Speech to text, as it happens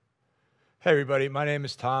Hey, everybody. My name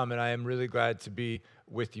is Tom, and I am really glad to be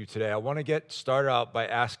with you today. I want to get started out by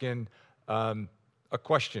asking a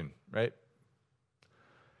question, right?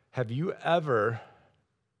 Have you ever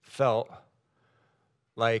felt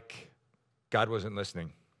like God wasn't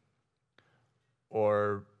listening?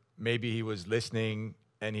 Or maybe he was listening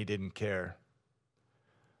and he didn't care?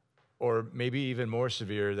 Or maybe even more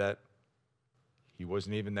severe, that he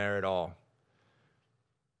wasn't even there at all?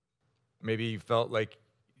 Maybe you felt like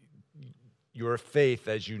your faith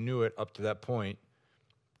as you knew it up to that point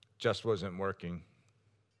just wasn't working.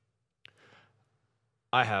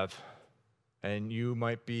 I have. And you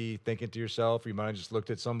might be thinking to yourself, or you might have just looked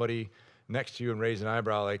at somebody next to you and raised an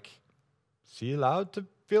eyebrow like, is he allowed to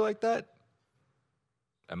feel like that?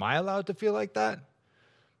 Am I allowed to feel like that?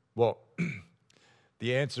 Well,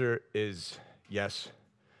 the answer is yes.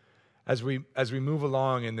 As we move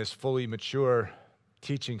along in this fully mature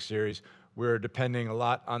teaching series, we're depending a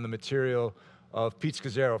lot on the material of Pete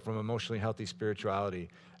Scazzero from Emotionally Healthy Spirituality.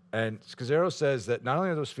 And Scazzero says that not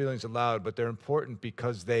only are those feelings allowed, but they're important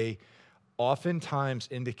because they oftentimes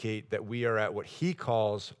indicate that we are at what he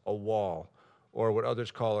calls a wall, or what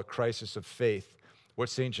others call a crisis of faith, what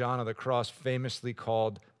St. John of the Cross famously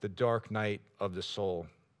called the dark night of the soul.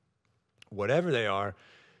 Whatever they are,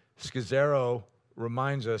 Scazzero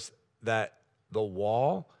reminds us that the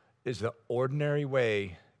wall is the ordinary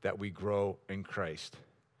way that we grow in Christ.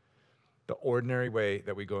 The ordinary way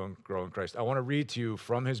that we grow in Christ. I want to read to you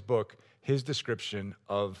from his book, his description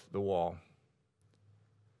of the wall.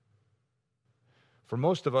 For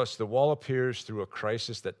most of us, the wall appears through a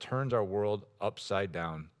crisis that turns our world upside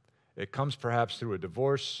down. It comes perhaps through a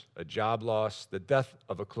divorce, a job loss, the death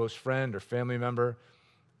of a close friend or family member,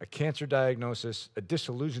 a cancer diagnosis, a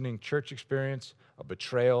disillusioning church experience, a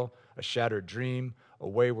betrayal, a shattered dream, a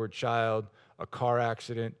wayward child, a car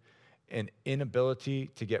accident, an inability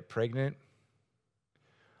to get pregnant,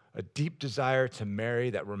 a deep desire to marry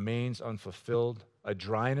that remains unfulfilled, a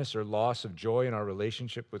dryness or loss of joy in our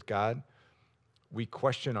relationship with God. We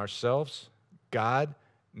question ourselves, God,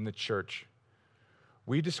 and the church.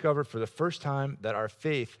 We discover for the first time that our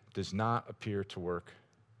faith does not appear to work.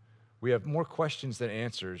 We have more questions than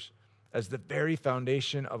answers, as the very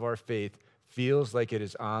foundation of our faith feels like it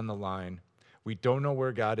is on the line. We don't know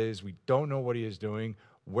where God is. We don't know what he is doing,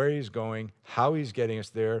 where he's going, how he's getting us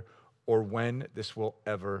there, or when this will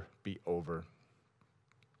ever be over.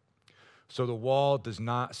 So the wall does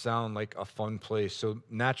not sound like a fun place. So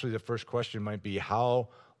naturally, the first question might be, how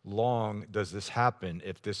long does this happen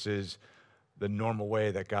if this is the normal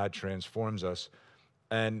way that God transforms us?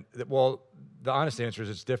 And well, the honest answer is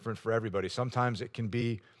it's different for everybody. Sometimes it can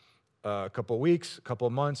be a couple of weeks, a couple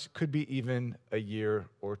of months, could be even a year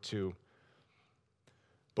or two.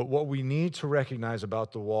 But what we need to recognize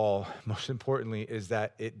about the wall, most importantly, is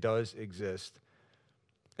that it does exist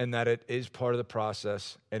and that it is part of the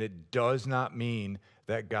process, and it does not mean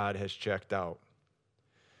that God has checked out.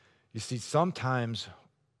 You see, sometimes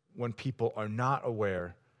when people are not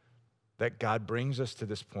aware that God brings us to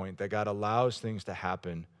this point, that God allows things to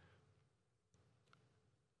happen,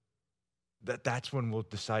 that's when we'll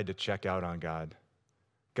decide to check out on God.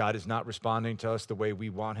 God is not responding to us the way we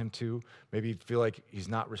want him to. Maybe you feel like he's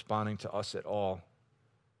not responding to us at all.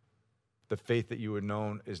 The faith that you had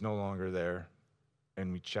known is no longer there,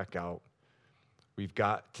 and we check out. We've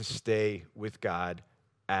got to stay with God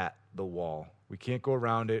at the wall. We can't go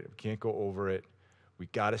around it. We can't go over it. We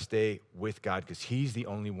got to stay with God because he's the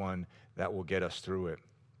only one that will get us through it.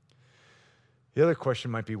 The other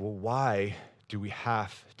question might be, well, why do we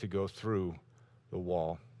have to go through the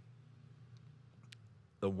wall?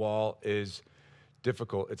 The wall is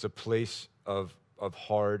difficult. It's a place of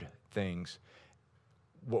hard things.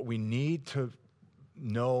 What we need to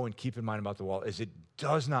know and keep in mind about the wall is it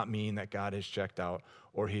does not mean that God has checked out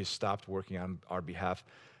or he has stopped working on our behalf.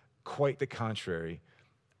 Quite the contrary.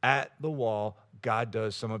 At the wall, God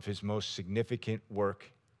does some of his most significant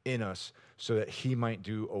work in us so that he might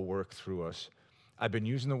do a work through us. I've been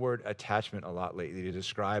using the word attachment a lot lately to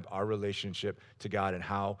describe our relationship to God and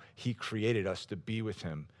how he created us to be with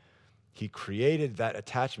him. He created that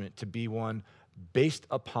attachment to be one based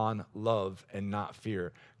upon love and not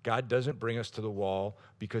fear. God doesn't bring us to the wall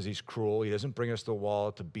because he's cruel. He doesn't bring us to the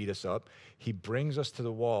wall to beat us up. He brings us to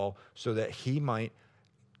the wall so that he might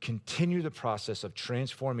continue the process of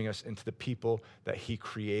transforming us into the people that he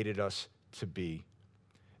created us to be.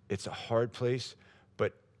 It's a hard place,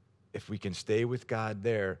 but if we can stay with God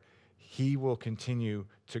there, he will continue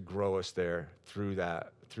to grow us there through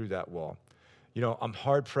that wall. You know, I'm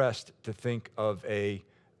hard pressed to think of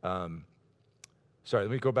let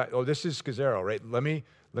me go back. Oh, this is Scazzero, right? Let me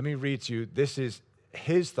read to you. This is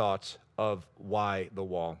his thoughts of why the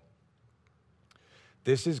wall.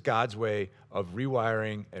 This is God's way of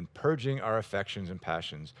rewiring and purging our affections and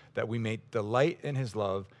passions, that we may delight in his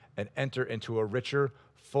love and enter into a richer,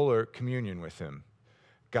 fuller communion with him.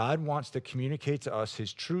 God wants to communicate to us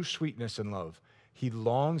his true sweetness and love. He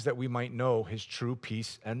longs that we might know his true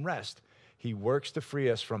peace and rest. He works to free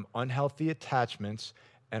us from unhealthy attachments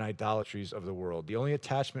and idolatries of the world. The only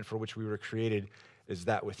attachment for which we were created is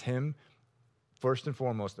that with him, first and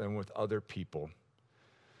foremost, and with other people.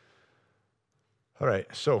 All right,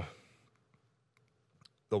 so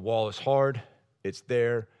the wall is hard, it's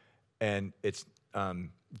there, and it's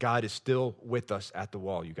God is still with us at the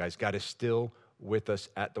wall, you guys. God is still with us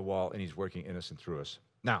at the wall, and he's working in us and through us.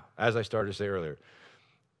 Now, as I started to say earlier,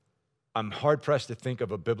 I'm hard-pressed to think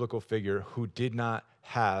of a biblical figure who did not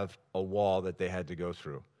have a wall that they had to go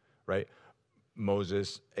through, right?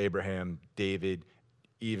 Moses, Abraham, David,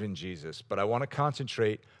 even Jesus. But I want to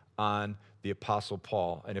concentrate on the Apostle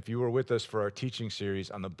Paul. And if you were with us for our teaching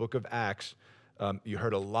series on the book of Acts, you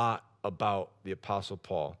heard a lot about the Apostle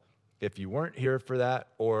Paul. If you weren't here for that,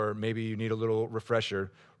 or maybe you need a little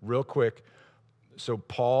refresher, real quick. So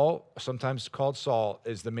Paul, sometimes called Saul,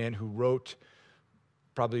 is the man who wrote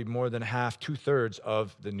probably more than half, 2/3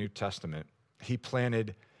 of the New Testament. He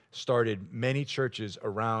started many churches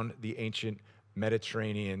around the ancient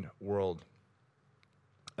Mediterranean world.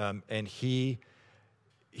 And he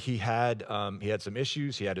had some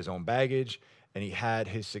issues, he had his own baggage, and he had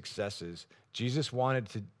his successes. Jesus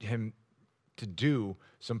wanted him to do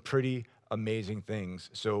some pretty amazing things.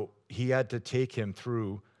 So he had to take him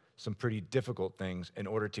through some pretty difficult things in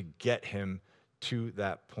order to get him to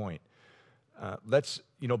that point.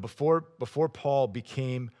 Before Paul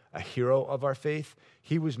became a hero of our faith,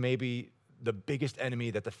 he was maybe the biggest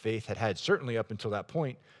enemy that the faith had had. Certainly up until that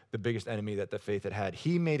point, the biggest enemy that the faith had had.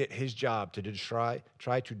 He made it his job to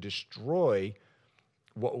try to destroy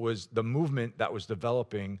what was the movement that was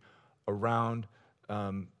developing around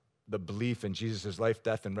the belief in Jesus' life,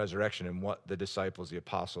 death, and resurrection, and what the disciples, the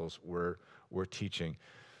apostles, were teaching.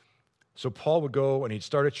 So Paul would go and he'd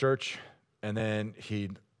start a church, and then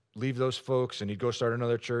he'd leave those folks and he'd go start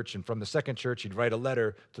another church. And from the second church, he'd write a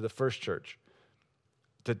letter to the first church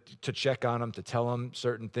to check on them, to tell them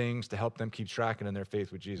certain things, to help them keep tracking in their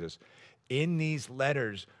faith with Jesus. In these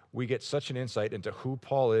letters, we get such an insight into who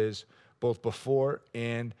Paul is, both before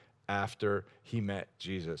and after he met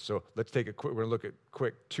Jesus. So let's we're going to look at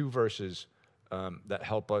quick 2 verses that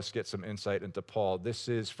help us get some insight into Paul. This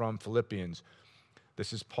is from Philippians.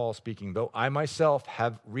 This is Paul speaking. Though I myself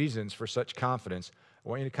have reasons for such confidence, I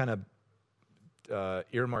want you to kind of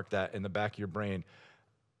earmark that in the back of your brain.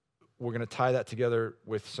 We're going to tie that together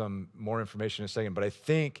with some more information in a second, but I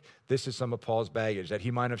think this is some of Paul's baggage, that he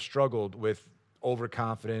might have struggled with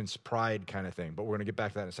overconfidence, pride kind of thing, but we're going to get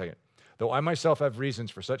back to that in a second. Though I myself have reasons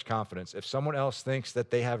for such confidence, if someone else thinks that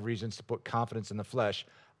they have reasons to put confidence in the flesh,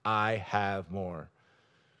 I have more.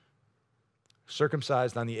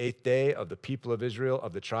 Circumcised on the 8th day, of the people of Israel,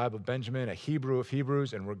 of the tribe of Benjamin, a Hebrew of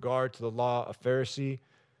Hebrews, in regard to the law, a Pharisee.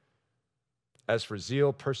 As for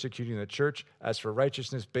zeal, persecuting the church. As for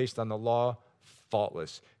righteousness based on the law,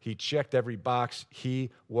 faultless. He checked every box.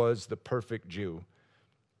 He was the perfect Jew.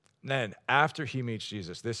 Then, after he meets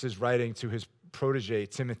Jesus, this is writing to his protege,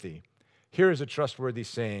 Timothy. Here is a trustworthy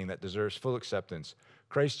saying that deserves full acceptance.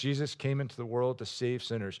 Christ Jesus came into the world to save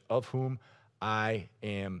sinners, of whom I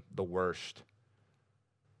am the worst.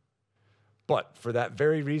 But for that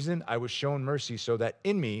very reason, I was shown mercy so that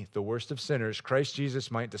in me, the worst of sinners, Christ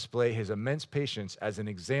Jesus might display his immense patience as an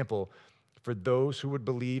example for those who would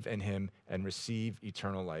believe in him and receive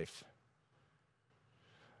eternal life.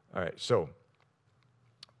 All right, so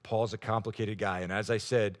Paul's a complicated guy. And as I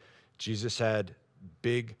said, Jesus had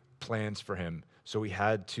big plans for him. So he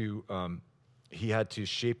had to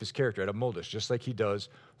shape his character, had to mold us, just like he does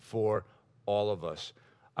for all of us.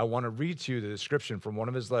 I want to read to you the description from one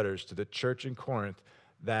of his letters to the church in Corinth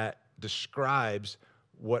that describes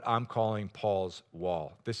what I'm calling Paul's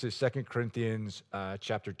wall. This is 2 Corinthians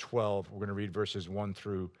chapter 12. We're going to read verses 1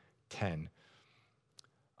 through 10.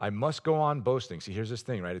 I must go on boasting. See, here's this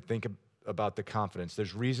thing, right? Think about the confidence.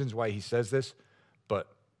 There's reasons why he says this, but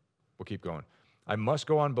we'll keep going. I must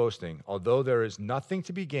go on boasting. Although there is nothing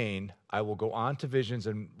to be gained, I will go on to visions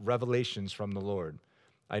and revelations from the Lord.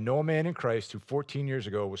 I know a man in Christ who 14 years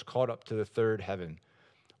ago was caught up to the third heaven.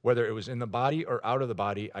 Whether it was in the body or out of the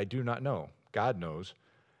body, I do not know. God knows.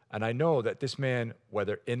 And I know that this man,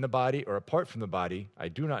 whether in the body or apart from the body, I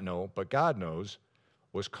do not know, but God knows,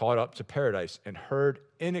 was caught up to paradise and heard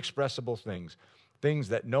inexpressible things, things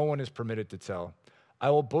that no one is permitted to tell. I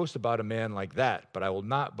will boast about a man like that, but I will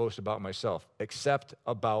not boast about myself, except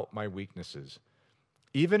about my weaknesses.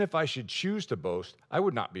 Even if I should choose to boast, I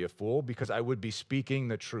would not be a fool, because I would be speaking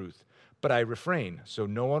the truth. But I refrain, so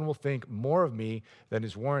no one will think more of me than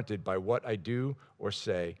is warranted by what I do or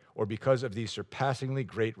say, or because of these surpassingly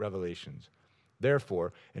great revelations.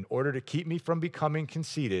 Therefore, in order to keep me from becoming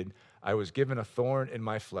conceited, I was given a thorn in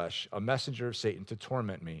my flesh, a messenger of Satan to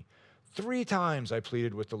torment me. 3 times I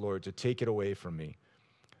pleaded with the Lord to take it away from me.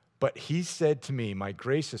 But he said to me, my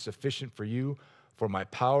grace is sufficient for you, for my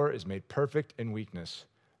power is made perfect in weakness.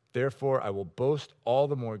 Therefore, I will boast all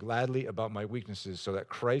the more gladly about my weaknesses, so that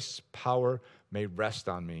Christ's power may rest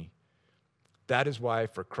on me. That is why,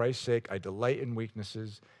 for Christ's sake, I delight in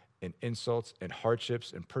weaknesses, in insults, in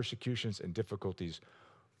hardships, in persecutions, and difficulties.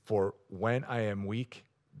 For when I am weak,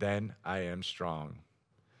 then I am strong.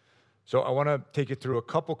 So I want to take you through a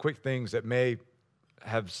couple quick things that may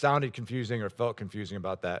have sounded confusing or felt confusing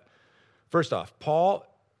about that. First off, Paul,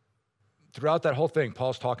 throughout that whole thing,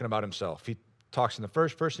 Paul's talking about himself. He talks in the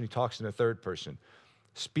first person, he talks in the third person.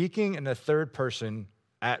 Speaking in the third person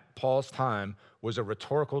at Paul's time was a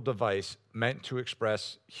rhetorical device meant to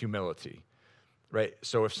express humility, right?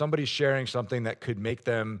 So if somebody's sharing something that could make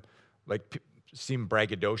them seem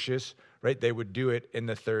braggadocious, right, they would do it in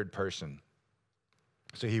the third person.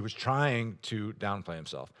 So he was trying to downplay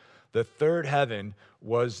himself. The third heaven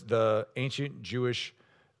was the ancient Jewish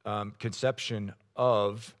conception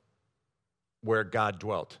of where God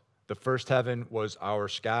dwelt. The first heaven was our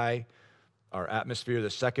sky, our atmosphere. The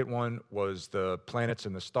second one was the planets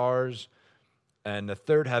and the stars. And the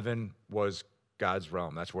third heaven was God's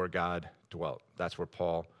realm. That's where God dwelt. That's where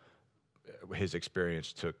Paul, his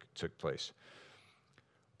experience took place.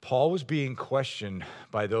 Paul was being questioned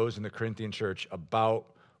by those in the Corinthian church about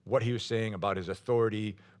what he was saying about his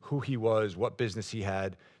authority, who he was, what business he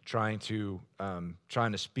had, trying to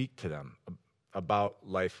speak to them about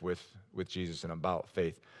life with Jesus and about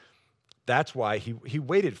faith. That's why he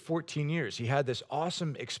waited 14 years. He had this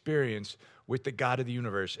awesome experience with the God of the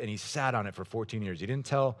universe, and he sat on it for 14 years. He didn't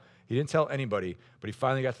tell anybody, but he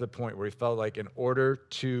finally got to the point where he felt like in order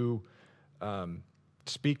to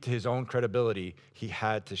speak to his own credibility, he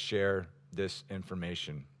had to share this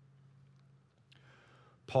information.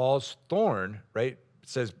 Paul's thorn, right,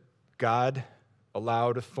 says God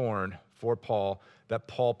allowed a thorn for Paul that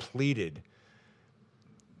Paul pleaded.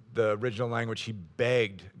 The original language, he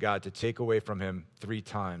begged God to take away from him 3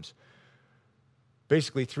 times.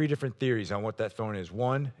 Basically, 3 different theories on what that thorn is.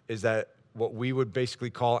 One is that what we would basically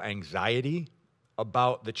call anxiety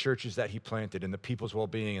about the churches that he planted and the people's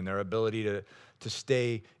well-being and their ability to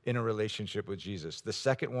stay in a relationship with Jesus. The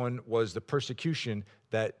second one was the persecution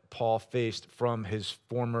that Paul faced from his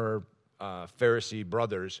former Pharisee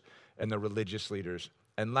brothers and the religious leaders.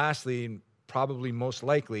 And lastly, probably most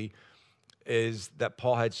likely, is that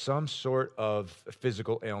Paul had some sort of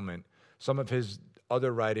physical ailment. Some of his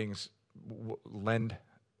other writings lend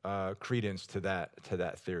credence to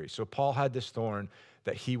that theory. So Paul had this thorn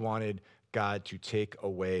that he wanted God to take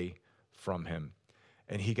away from him.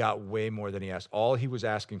 And he got way more than he asked. All he was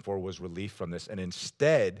asking for was relief from this. And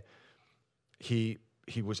instead, he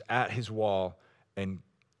was at his wall, and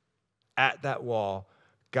at that wall,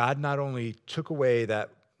 God not only took away that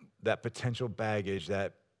potential baggage,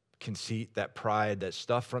 that conceit, that pride, that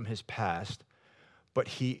stuff from his past, but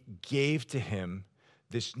he gave to him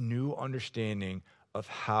this new understanding of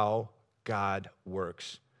how God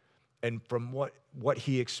works and from what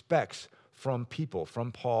he expects from people,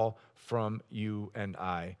 from Paul, from you and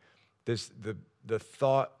I. The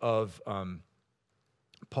thought of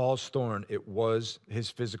Paul's thorn, it was his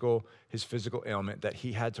physical ailment that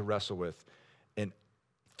he had to wrestle with. And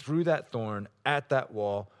through that thorn, at that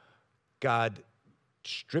wall, God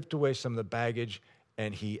stripped away some of the baggage,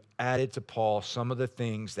 and he added to Paul some of the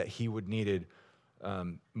things that he would needed,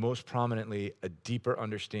 most prominently, a deeper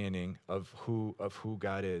understanding of who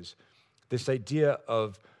God is. This idea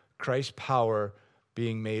of Christ's power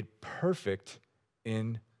being made perfect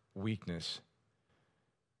in weakness.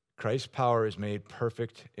 Christ's power is made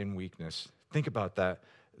perfect in weakness. Think about that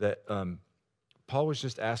Paul was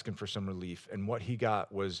just asking for some relief, and what he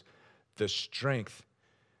got was the strength.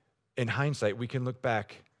 In hindsight, we can look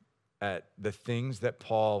back at the things that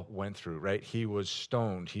Paul went through, right? He was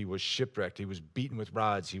stoned, he was shipwrecked, he was beaten with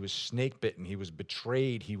rods, he was snake bitten, he was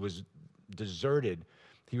betrayed, he was deserted,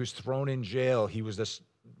 he was thrown in jail, he was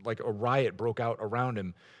like a riot broke out around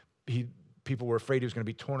him. People were afraid he was going to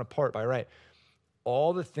be torn apart by a riot.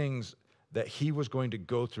 All the things that he was going to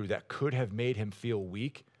go through that could have made him feel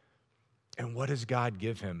weak. And what does God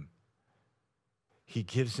give him? He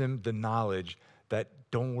gives him the knowledge that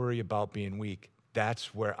don't worry about being weak.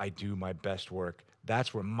 That's where I do my best work.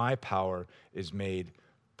 That's where my power is made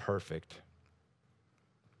perfect.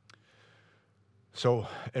 So,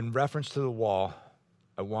 in reference to the wall,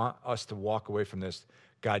 I want us to walk away from this.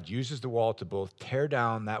 God uses the wall to both tear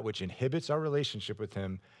down that which inhibits our relationship with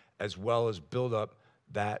him, as well as build up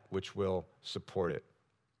that which will support it.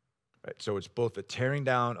 Right? So it's both a tearing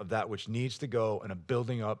down of that which needs to go and a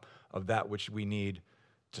building up of that which we need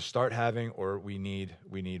to start having or we need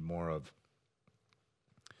more of.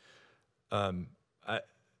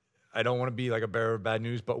 I don't want to be like a bearer of bad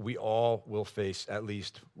news, but we all will face at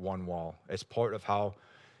least one wall. It's part of how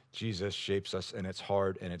Jesus shapes us, and it's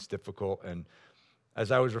hard and it's difficult. And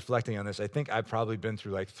as I was reflecting on this, I think I've probably been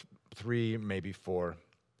through like three, maybe four.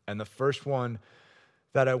 And the first one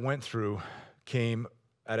that I went through came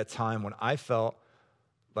at a time when I felt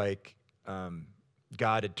like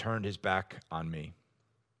God had turned his back on me.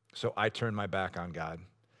 So I turned my back on God.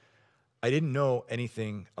 I didn't know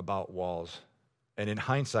anything about walls. And in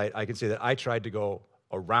hindsight, I can say that I tried to go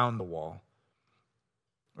around the wall,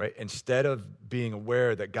 right? Instead of being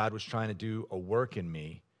aware that God was trying to do a work in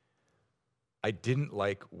me, I didn't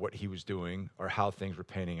like what he was doing or how things were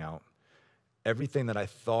panning out. Everything that I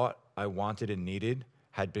thought I wanted and needed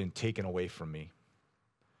had been taken away from me.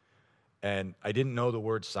 And I didn't know the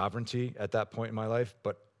word sovereignty at that point in my life,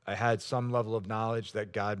 but I had some level of knowledge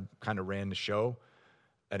that God kind of ran the show.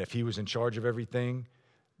 And if he was in charge of everything,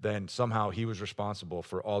 then somehow he was responsible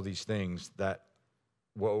for all these things that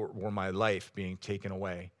were my life being taken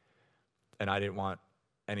away. And I didn't want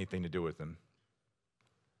anything to do with them.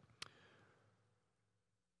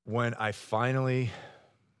 When I finally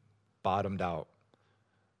bottomed out,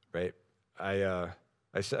 right? I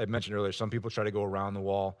mentioned earlier, some people try to go around the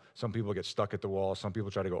wall. Some people get stuck at the wall. Some people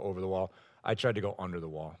try to go over the wall. I tried to go under the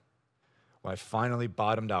wall. When I finally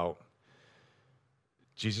bottomed out,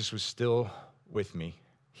 Jesus was still with me.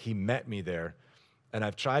 He met me there. And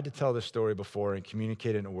I've tried to tell this story before and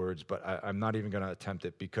communicate it in words, but I'm not even going to attempt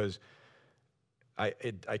it because I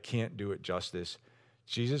can't do it justice.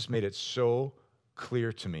 Jesus made it so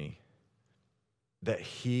clear to me that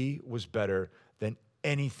he was better than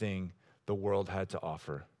anything the world had to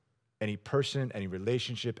offer. Any person, any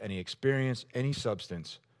relationship, any experience, any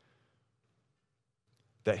substance.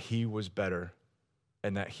 That he was better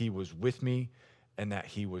and that he was with me and that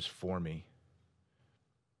he was for me.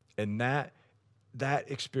 And that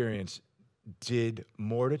experience did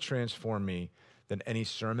more to transform me than any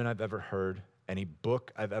sermon I've ever heard, any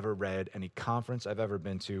book I've ever read, any conference I've ever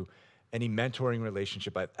been to, any mentoring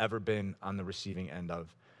relationship I've ever been on the receiving end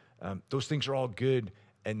of. Those things are all good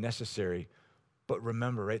and necessary. But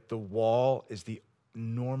remember, right, the wall is the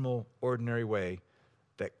normal, ordinary way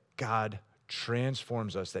that God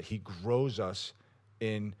transforms us, that he grows us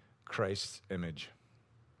in Christ's image.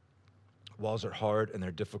 Walls are hard and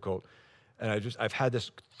they're difficult. And I've had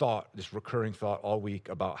this recurring thought all week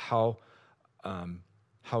about how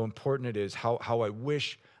important it is, how I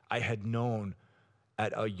wish I had known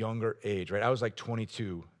at a younger age, right? I was like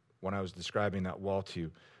 22 when I was describing that wall to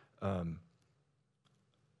you.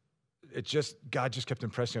 God just kept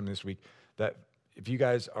impressing on me this week that if you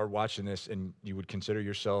guys are watching this and you would consider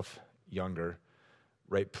yourself younger,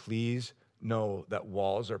 right? Please know that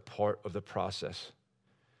walls are part of the process.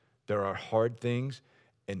 There are hard things,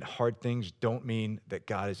 and hard things don't mean that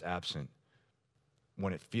God is absent.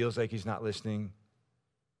 When it feels like he's not listening,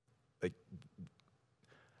 like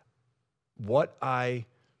what I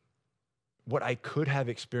could have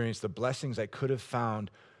experienced, the blessings I could have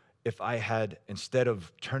found if I had, instead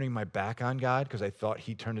of turning my back on God because I thought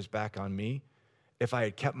he turned his back on me, if I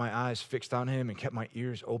had kept my eyes fixed on him and kept my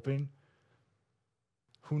ears open,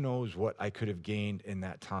 who knows what I could have gained in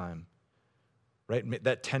that time, right?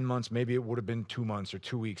 That 10 months, maybe it would have been 2 months or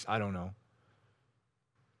 2 weeks, I don't know.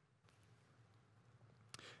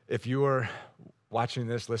 If you are watching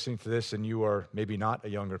this, listening to this, and you are maybe not a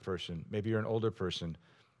younger person, maybe you're an older person,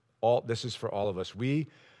 this is for all of us. We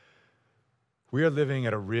are living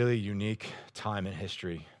at a really unique time in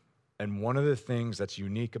history. And one of the things that's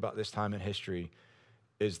unique about this time in history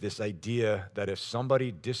is this idea that if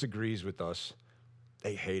somebody disagrees with us,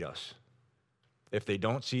 they hate us. If they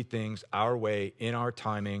don't see things our way, in our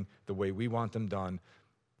timing, the way we want them done,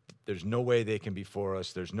 there's no way they can be for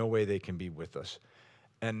us. There's no way they can be with us.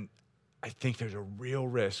 And I think there's a real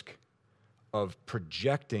risk of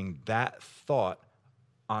projecting that thought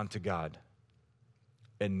onto God.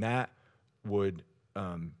 And that would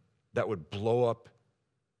blow up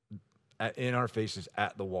in our faces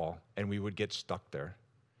at the wall, and we would get stuck there.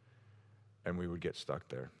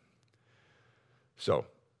 So,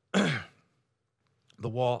 the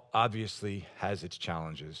wall obviously has its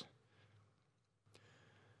challenges.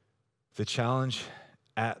 The challenge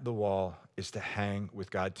at the wall is to hang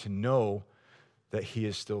with God, to know that he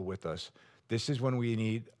is still with us. This is when we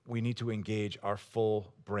need to engage our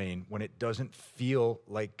full brain, when it doesn't feel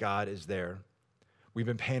like God is there. We've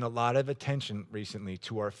been paying a lot of attention recently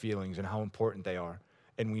to our feelings and how important they are.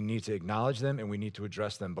 And we need to acknowledge them and we need to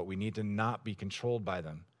address them, but we need to not be controlled by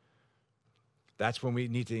them. That's when we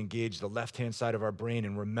need to engage the left-hand side of our brain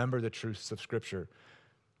and remember the truths of Scripture.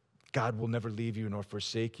 God will never leave you nor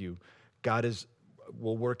forsake you. God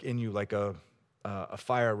will work in you like a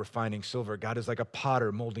fire refining silver. God is like a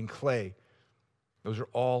potter molding clay. Those are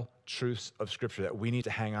all truths of Scripture that we need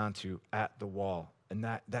to hang on to at the wall. And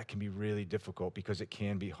that can be really difficult because it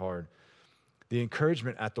can be hard. The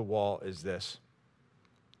encouragement at the wall is this.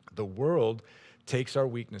 The world takes our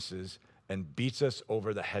weaknesses and beats us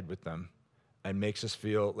over the head with them and makes us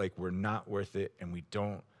feel like we're not worth it and we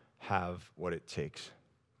don't have what it takes.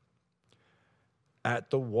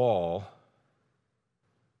 At the wall,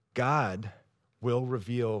 God will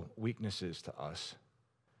reveal weaknesses to us,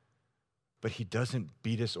 but he doesn't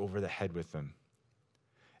beat us over the head with them.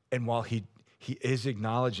 And while he is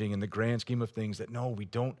acknowledging in the grand scheme of things that no, we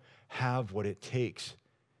don't have what it takes.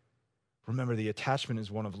 Remember, the attachment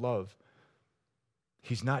is one of love.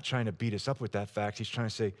 He's not trying to beat us up with that fact. He's trying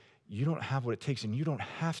to say, you don't have what it takes and you don't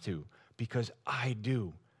have to because I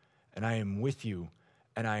do. And I am with you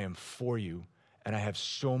and I am for you. And I have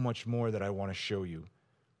so much more that I want to show you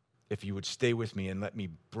if you would stay with me and let me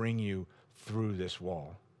bring you through this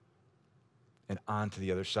wall and onto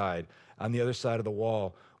the other side. On the other side of the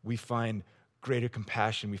wall, we find greater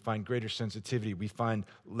compassion. We find greater sensitivity. We find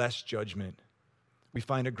less judgment. We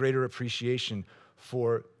find a greater appreciation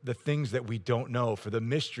for the things that we don't know, for the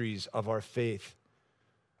mysteries of our faith.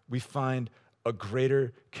 We find a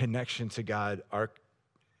greater connection to God.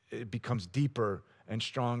 It becomes deeper and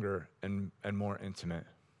stronger and more intimate.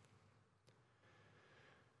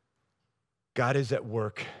 God is at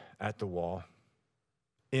work at the wall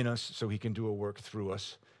in us so he can do a work through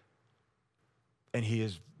us. And he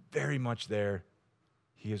is very much there.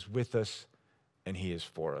 He is with us and he is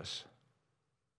for us.